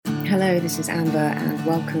Hello, this is Amber and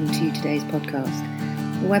welcome to today's podcast.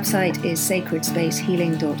 The website is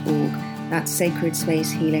sacredspacehealing.org. That's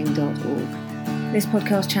sacredspacehealing.org. This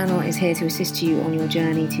podcast channel is here to assist you on your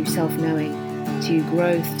journey to self-knowing, to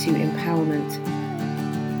growth, to empowerment.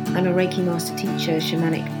 I'm a Reiki master teacher,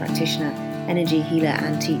 shamanic practitioner, energy healer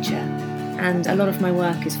and teacher. And a lot of my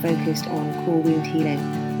work is focused on core wound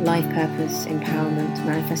healing, life purpose, empowerment,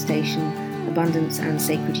 manifestation, abundance and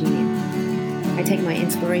sacred union. I take my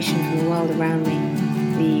inspiration from the world around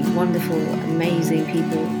me, the wonderful, amazing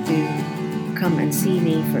people who come and see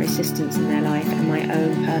me for assistance in their life and my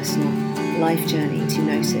own personal life journey to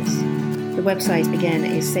Gnosis. The website again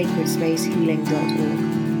is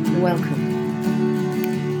sacredspacehealing.org. Welcome.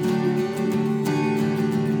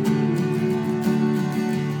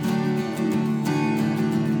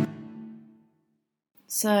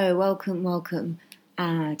 So, welcome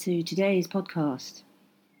to today's podcast.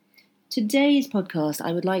 Today's podcast,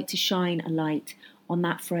 I would like to shine a light on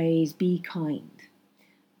that phrase, be kind.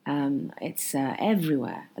 It's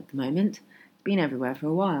everywhere at the moment. It's been everywhere for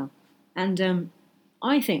a while. And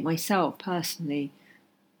I think myself, personally,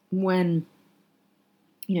 when,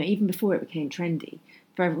 even before it became trendy,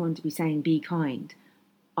 for everyone to be saying be kind,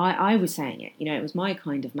 I was saying it. It was my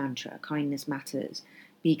kind of mantra, kindness matters,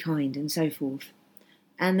 be kind, and so forth.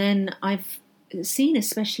 And then I've seen,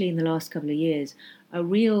 especially in the last couple of years, a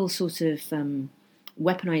real sort of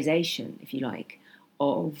weaponization, if you like,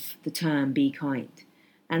 of the term be kind.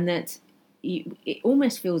 And that it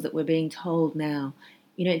almost feels that we're being told now,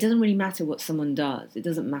 it doesn't really matter what someone does. It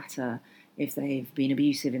doesn't matter if they've been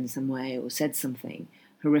abusive in some way or said something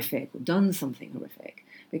horrific or done something horrific,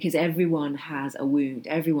 because everyone has a wound,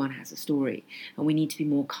 everyone has a story, and we need to be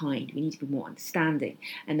more kind, we need to be more understanding.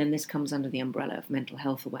 And then this comes under the umbrella of mental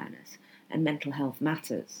health awareness, and mental health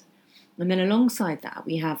matters. And then alongside that,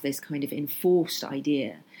 we have this kind of enforced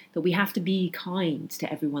idea that we have to be kind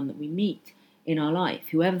to everyone that we meet in our life,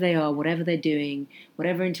 whoever they are, whatever they're doing,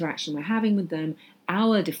 whatever interaction we're having with them.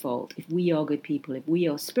 Our default, if we are good people, if we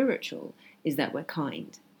are spiritual, is that we're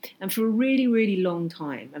kind. And for a really, really long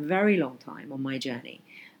time, a very long time on my journey,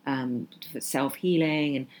 for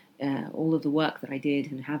self-healing and all of the work that I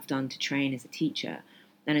did and have done to train as a teacher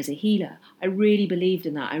and as a healer, I really believed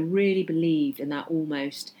in that. I really believed in that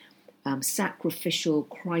almost sacrificial,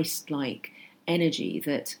 Christ-like energy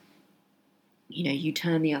that, you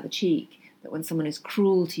turn the other cheek, that when someone is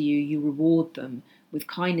cruel to you, you reward them with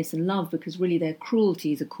kindness and love, because really their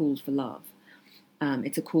cruelty is a call for love.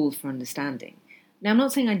 It's a call for understanding. Now, I'm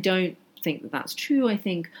not saying I don't think that that's true. I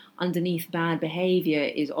think underneath bad behavior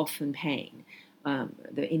is often pain.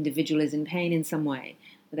 The individual is in pain in some way.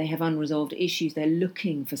 They have unresolved issues. They're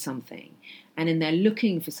looking for something. And in their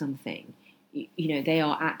looking for something, they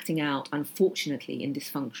are acting out, unfortunately, in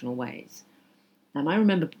dysfunctional ways. I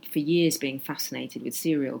remember for years being fascinated with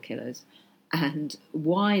serial killers and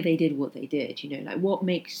why they did what they did. What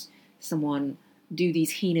makes someone do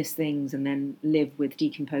these heinous things and then live with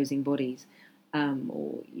decomposing bodies,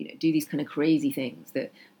 or do these kind of crazy things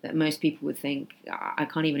that most people would think, I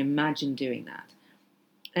can't even imagine doing that.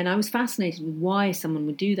 And I was fascinated with why someone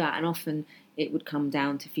would do that, and often it would come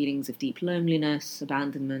down to feelings of deep loneliness,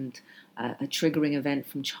 abandonment, a triggering event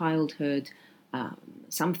from childhood,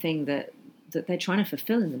 something that they're trying to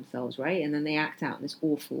fulfill in themselves, right? And then they act out in this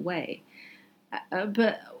awful way.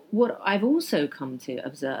 But what I've also come to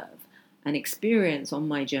observe and experience on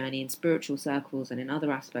my journey in spiritual circles and in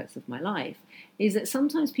other aspects of my life is that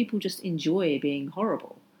sometimes people just enjoy being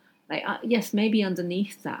horrible. Yes, maybe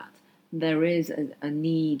underneath that there is a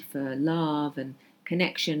need for love and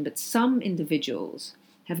connection, but some individuals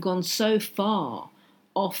have gone so far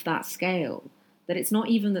off that scale that it's not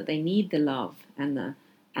even that they need the love and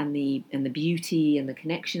the beauty and the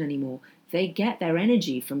connection anymore. They get their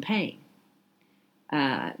energy from pain.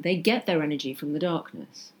 They get their energy from the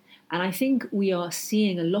darkness. And I think we are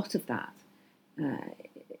seeing a lot of that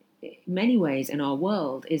in many ways in our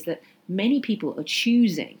world, is that many people are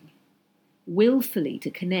choosing willfully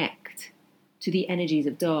to connect to the energies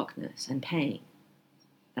of darkness and pain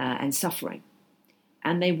and suffering.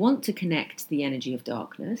 And they want to connect to the energy of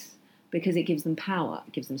darkness because it gives them power,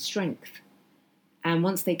 it gives them strength. And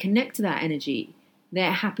once they connect to that energy,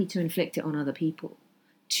 they're happy to inflict it on other people,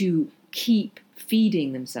 to keep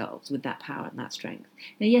feeding themselves with that power and that strength.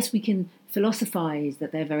 Now, yes, we can philosophize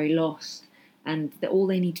that they're very lost and that all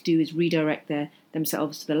they need to do is redirect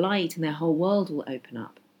themselves to the light and their whole world will open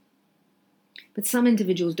up. But some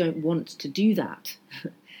individuals don't want to do that.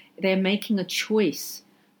 They're making a choice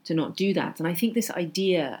to not do that. And I think this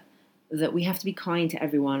idea that we have to be kind to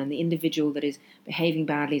everyone and the individual that is behaving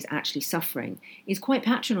badly is actually suffering is quite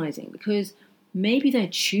patronizing, because maybe they're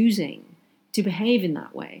choosing to behave in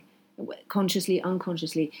that way, consciously,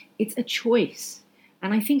 unconsciously. It's a choice.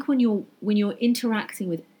 And I think when you're interacting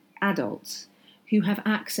with adults who have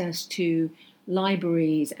access to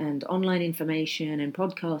libraries and online information and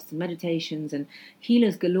podcasts and meditations and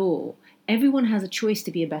healers galore, everyone has a choice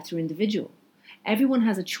to be a better individual. Everyone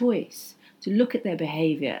has a choice to look at their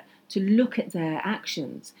behavior, to look at their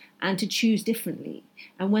actions, and to choose differently.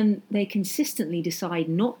 And when they consistently decide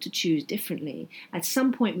not to choose differently, at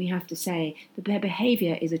some point we have to say that their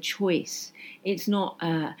behavior is a choice. It's not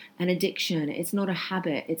an addiction, it's not a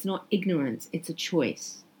habit, it's not ignorance, it's a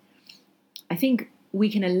choice. I think we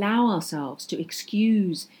can allow ourselves to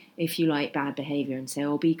excuse, if you like, bad behavior and say,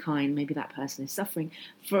 oh, be kind, maybe that person is suffering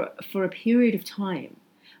for a period of time.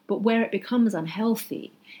 But where it becomes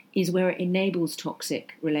unhealthy is where it enables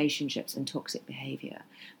toxic relationships and toxic behavior,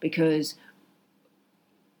 because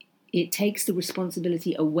it takes the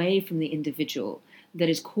responsibility away from the individual that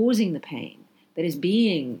is causing the pain, that is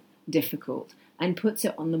being difficult, and puts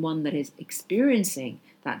it on the one that is experiencing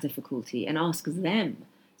that difficulty and asks them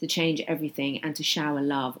to change everything and to shower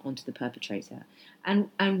love onto the perpetrator. And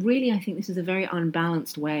really, I think this is a very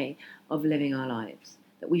unbalanced way of living our lives.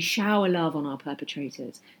 That we shower love on our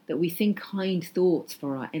perpetrators, that we think kind thoughts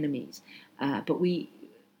for our enemies, but we,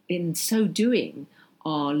 in so doing,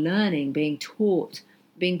 are learning, being taught,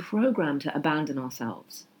 being programmed to abandon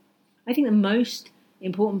ourselves. I think the most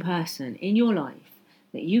important person in your life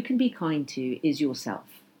that you can be kind to is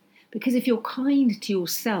yourself. Because if you're kind to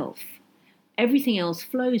yourself, everything else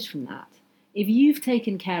flows from that. If you've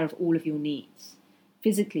taken care of all of your needs,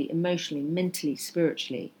 physically, emotionally, mentally,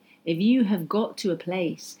 spiritually, if you have got to a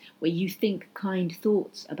place where you think kind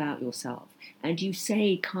thoughts about yourself and you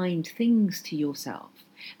say kind things to yourself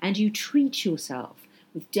and you treat yourself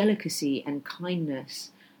with delicacy and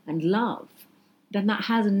kindness and love, then that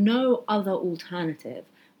has no other alternative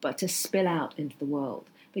but to spill out into the world.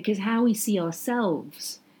 Because how we see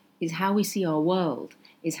ourselves is how we see our world,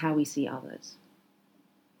 is how we see others.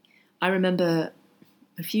 I remember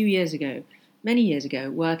a few years ago, many years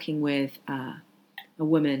ago, working with a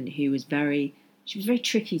woman who was very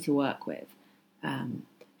tricky to work with.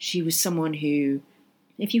 She was someone who,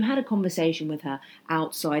 if you had a conversation with her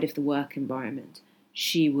outside of the work environment,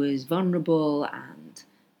 she was vulnerable and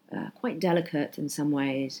quite delicate in some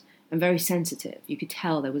ways and very sensitive. You could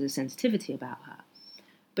tell there was a sensitivity about her.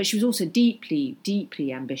 But she was also deeply,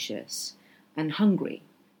 deeply ambitious and hungry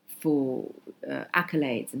for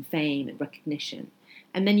accolades and fame and recognition.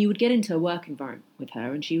 And then you would get into a work environment with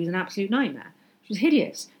her and she was an absolute nightmare. She was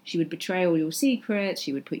hideous. She would betray all your secrets.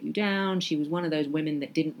 She would put you down. She was one of those women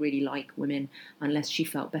that didn't really like women unless she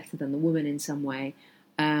felt better than the woman in some way.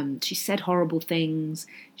 She said horrible things.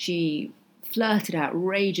 She flirted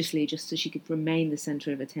outrageously just so she could remain the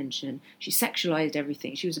centre of attention. She sexualized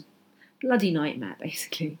everything. She was a bloody nightmare,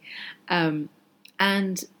 basically.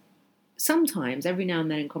 And sometimes, every now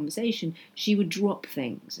and then in conversation, she would drop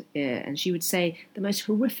things and she would say the most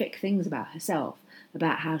horrific things about herself,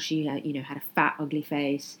 about how she had a fat, ugly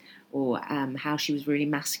face, or how she was really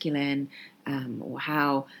masculine, or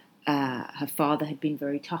how her father had been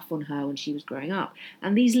very tough on her when she was growing up.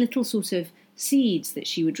 And these little sort of seeds that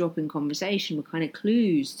she would drop in conversation were kind of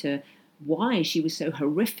clues to why she was so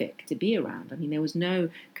horrific to be around. I mean, there was no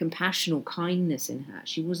compassion or kindness in her.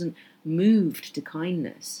 She wasn't moved to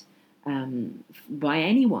kindness by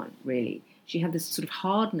anyone, really. She had this sort of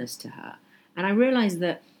hardness to her. And I realized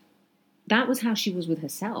that was how she was with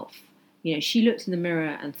herself. She looked in the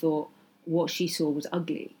mirror and thought what she saw was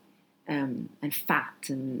ugly and fat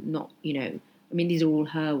and not, these are all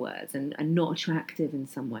her words, and not attractive in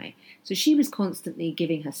some way. So she was constantly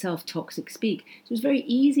giving herself toxic speak. So it was very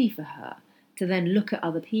easy for her to then look at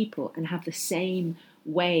other people and have the same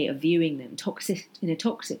way of viewing them, in a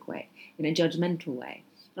toxic way, in a judgmental way.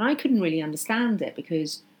 And I couldn't really understand it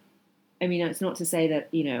because, it's not to say that,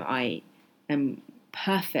 I am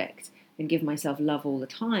perfect and give myself love all the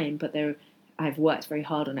time, but I've worked very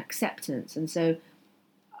hard on acceptance. And so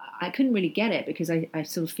I couldn't really get it because I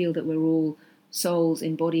sort of feel that we're all souls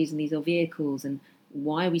in bodies and these are vehicles, and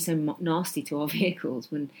why are we so nasty to our vehicles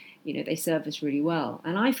when, they serve us really well?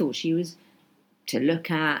 And I thought she was to look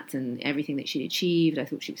at and everything that she'd achieved. I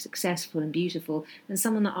thought she was successful and beautiful and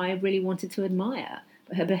someone that I really wanted to admire.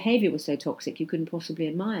 But her behaviour was so toxic you couldn't possibly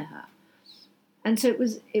admire her. And so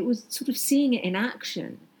it was sort of seeing it in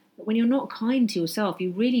action. But when you're not kind to yourself,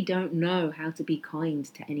 you really don't know how to be kind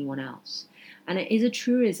to anyone else. And it is a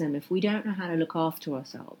truism, if we don't know how to look after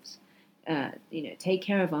ourselves, take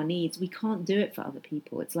care of our needs, we can't do it for other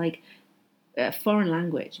people. It's like a foreign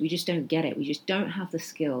language. We just don't get it. We just don't have the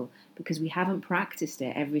skill because we haven't practiced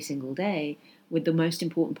it every single day. with the most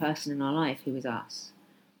important person in our life, who is us.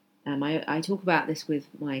 I talk about this with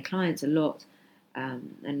my clients a lot,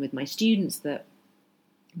 and with my students, that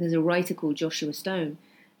there's a writer called Joshua Stone,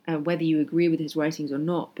 whether you agree with his writings or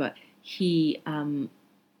not, but he says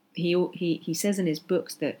in his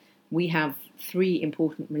books that we have three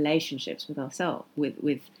important relationships with ourselves,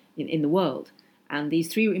 in the world, and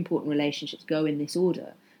these three important relationships go in this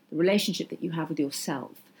order: the relationship that you have with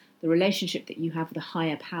yourself, the relationship that you have with a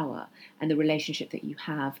higher power, and the relationship that you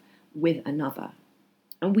have with another.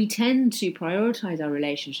 And we tend to prioritize our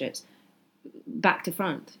relationships back to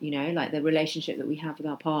front, like the relationship that we have with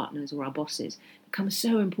our partners or our bosses becomes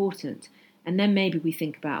so important. And then maybe we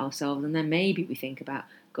think about ourselves, and then maybe we think about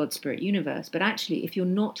God, Spirit, Universe. But actually, if you're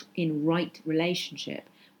not in right relationship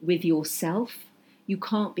with yourself, you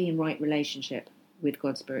can't be in right relationship with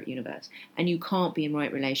God, Spirit, Universe. And you can't be in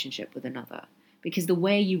right relationship with another. Because the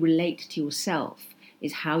way you relate to yourself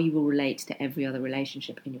is how you will relate to every other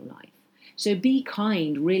relationship in your life. So be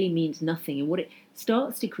kind really means nothing. And what it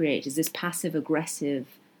starts to create is this passive-aggressive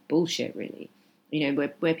bullshit, really.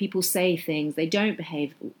 Where people say things, they don't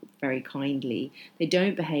behave very kindly, they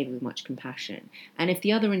don't behave with much compassion. And if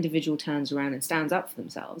the other individual turns around and stands up for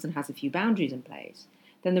themselves and has a few boundaries in place,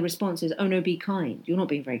 then the response is, oh no, be kind. You're not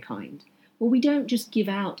being very kind. Well, we don't just give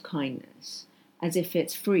out kindness as if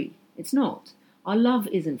it's free. It's not. Our love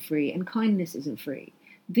isn't free, and kindness isn't free.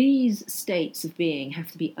 These states of being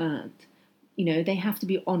have to be earned. They have to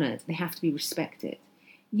be honoured. They have to be respected.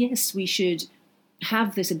 Yes, we should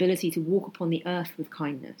have this ability to walk upon the earth with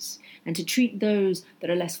kindness and to treat those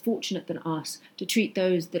that are less fortunate than us, to treat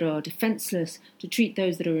those that are defenceless, to treat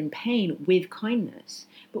those that are in pain with kindness.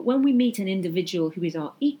 But when we meet an individual who is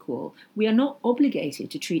our equal, we are not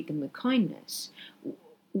obligated to treat them with kindness.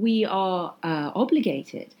 We are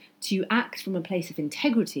obligated to act from a place of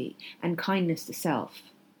integrity and kindness to self.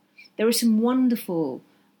 There are some wonderful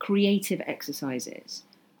creative exercises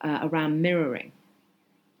around mirroring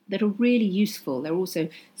that are really useful. There are also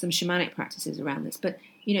some shamanic practices around this, but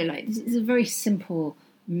this is a very simple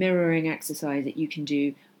mirroring exercise that you can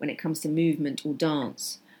do when it comes to movement or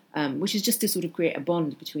dance, which is just to sort of create a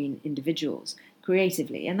bond between individuals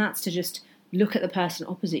creatively, and that's to just look at the person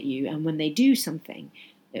opposite you, and when they do something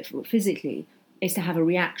physically, is to have a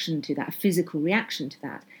reaction to that, a physical reaction to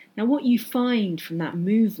that. Now, what you find from that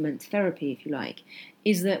movement therapy, if you like,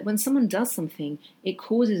 is that when someone does something, it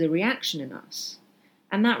causes a reaction in us.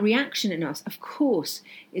 And that reaction in us, of course,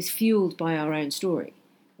 is fueled by our own story,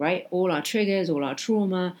 right? All our triggers, all our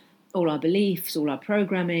trauma, all our beliefs, all our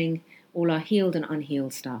programming, all our healed and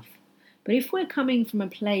unhealed stuff. But if we're coming from a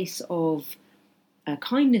place of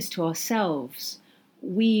kindness to ourselves,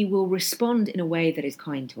 we will respond in a way that is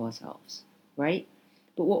kind to ourselves, right?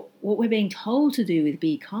 But what we're being told to do with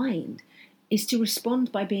be kind is to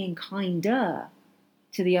respond by being kinder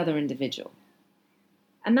to the other individual.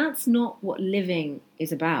 And that's not what living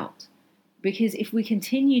is about. Because if we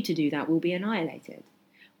continue to do that, we'll be annihilated.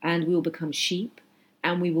 And we'll become sheep,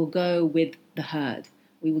 and we will go with the herd.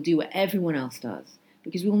 We will do what everyone else does.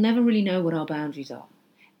 Because we'll never really know what our boundaries are.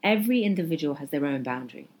 Every individual has their own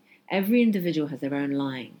boundary. Every individual has their own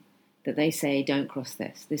line that they say, don't cross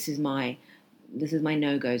this. This is my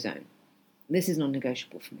no-go zone. This is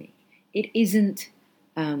non-negotiable for me. It isn't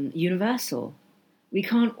universal. We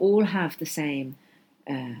can't all have the same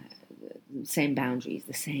boundaries,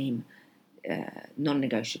 the same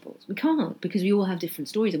non-negotiables. We can't, because we all have different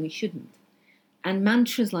stories, and we shouldn't. And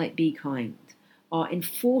mantras like be kind are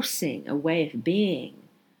enforcing a way of being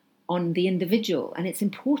on the individual. And it's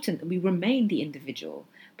important that we remain the individual,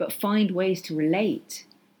 but find ways to relate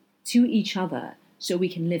to each other so we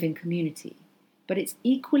can live in community. But it's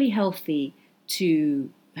equally healthy to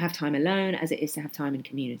have time alone as it is to have time in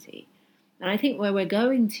community. And I think where we're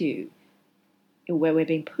going to, or where we're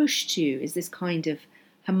being pushed to, is this kind of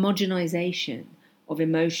homogenization of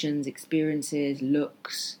emotions, experiences,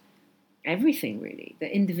 looks, everything really.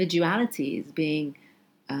 The individuality is being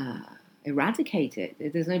eradicated.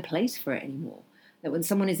 There's no place for it anymore. That when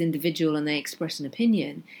someone is individual and they express an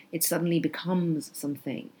opinion, it suddenly becomes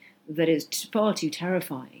something that is far too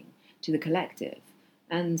terrifying to the collective.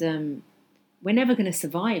 And we're never going to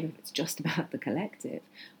survive if it's just about the collective.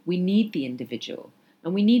 We need the individual.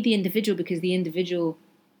 And we need the individual because the individual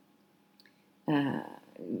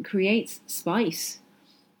creates spice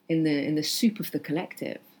in the soup of the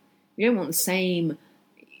collective. We don't want the same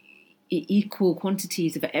equal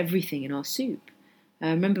quantities of everything in our soup. I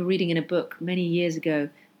remember reading in a book many years ago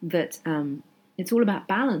that it's all about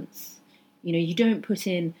balance. You don't put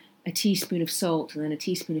in a teaspoon of salt and then a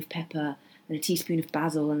teaspoon of pepper and a teaspoon of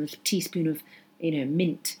basil and a teaspoon of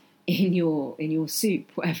mint in your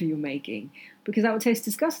soup, whatever you're making. because that would taste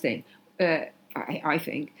disgusting. I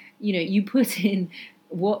think, you put in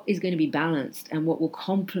what is going to be balanced and what will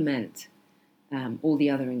complement all the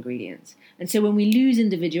other ingredients. And so when we lose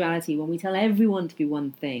individuality, when we tell everyone to be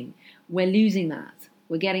one thing, we're losing that.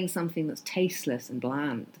 We're getting something that's tasteless and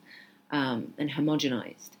bland and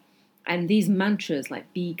homogenized. And these mantras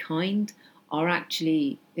like be kind are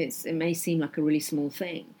actually, it may seem like a really small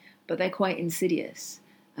thing, but they're quite insidious.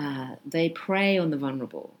 They prey on the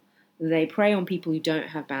vulnerable. They prey on people who don't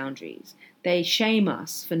have boundaries. They shame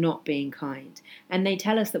us for not being kind. And they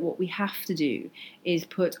tell us that what we have to do is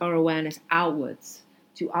put our awareness outwards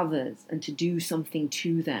to others and to do something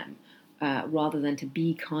to them rather than to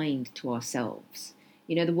be kind to ourselves.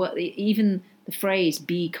 Even the phrase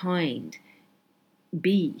be kind,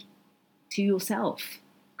 be to yourself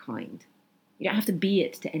kind. You don't have to be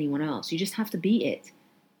it to anyone else. You just have to be it,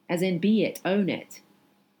 as in be it, own it,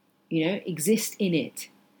 exist in it.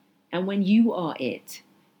 And when you are it,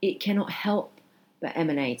 it cannot help but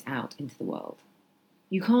emanate out into the world.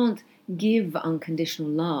 You can't give unconditional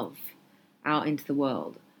love out into the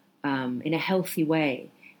world in a healthy way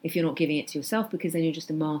if you're not giving it to yourself, because then you're just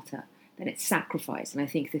a martyr. Then it's sacrifice. And I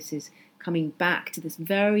think this is coming back to this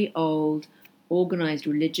very old organized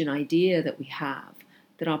religion idea that we have,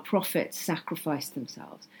 that our prophets sacrificed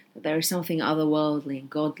themselves, that there is something otherworldly and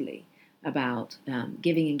godly about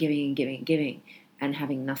giving and giving and giving and giving and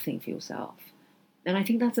having nothing for yourself. And I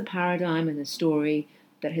think that's a paradigm and a story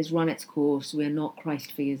that has run its course. We're not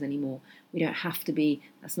Christ figures anymore. We don't have to be.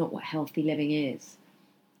 That's not what healthy living is.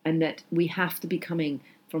 And that we have to be coming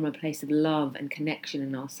from a place of love and connection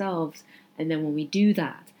in ourselves. And then when we do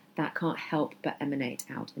that, that can't help but emanate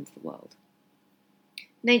out into the world.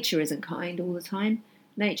 Nature isn't kind all the time.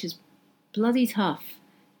 Nature's bloody tough.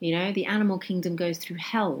 The animal kingdom goes through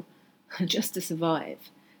hell just to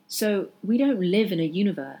survive. So we don't live in a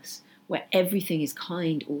universe where everything is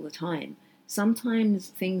kind all the time. Sometimes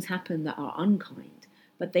things happen that are unkind,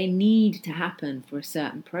 but they need to happen for a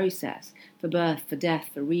certain process, for birth, for death,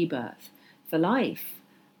 for rebirth, for life.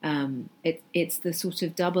 It's the sort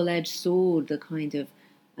of double-edged sword, the kind of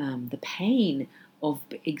the pain of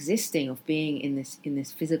existing, of being in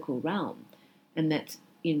this physical realm, and that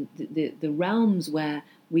in the realms where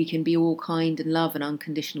we can be all kind and love and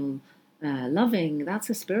unconditional loving, that's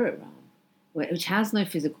a spirit realm, which has no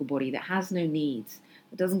physical body, that has no needs,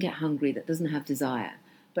 that doesn't get hungry, that doesn't have desire.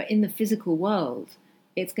 But in the physical world,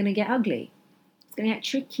 it's going to get ugly. It's going to get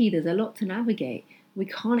tricky. There's a lot to navigate. We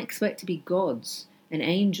can't expect to be gods and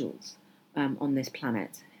angels on this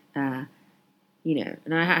planet. And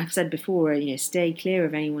I have said before, stay clear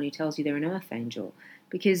of anyone who tells you they're an earth angel,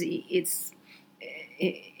 because it's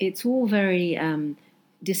all very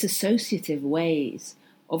disassociative ways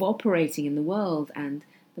of operating in the world, and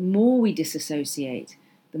the more we disassociate,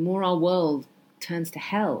 the more our world turns to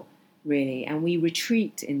hell, really, and we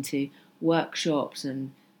retreat into workshops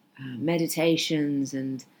and meditations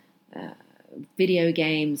and video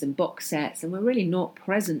games and box sets, and we're really not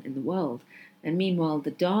present in the world. And meanwhile,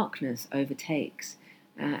 the darkness overtakes,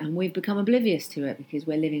 and we've become oblivious to it because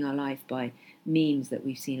we're living our life by memes that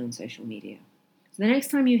we've seen on social media. So the next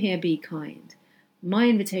time you hear "be kind," my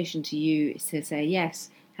invitation to you is to say, yes,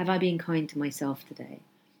 have I been kind to myself today?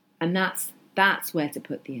 And that's where to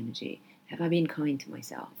put the energy. Have I been kind to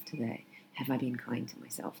myself today? Have I been kind to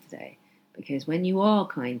myself today? Because when you are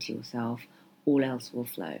kind to yourself, all else will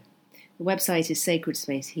flow. The website is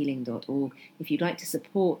sacredspacehealing.org. If you'd like to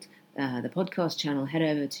support the podcast channel, head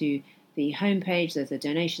over to the homepage. There's a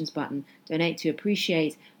donations button. Donate to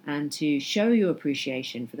appreciate and to show your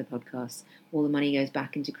appreciation for the podcast. All the money goes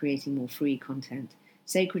back into creating more free content.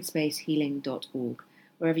 sacredspacehealing.org.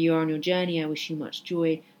 Wherever you are on your journey, I wish you much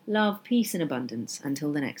joy, love, peace, and abundance.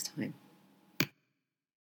 Until the next time.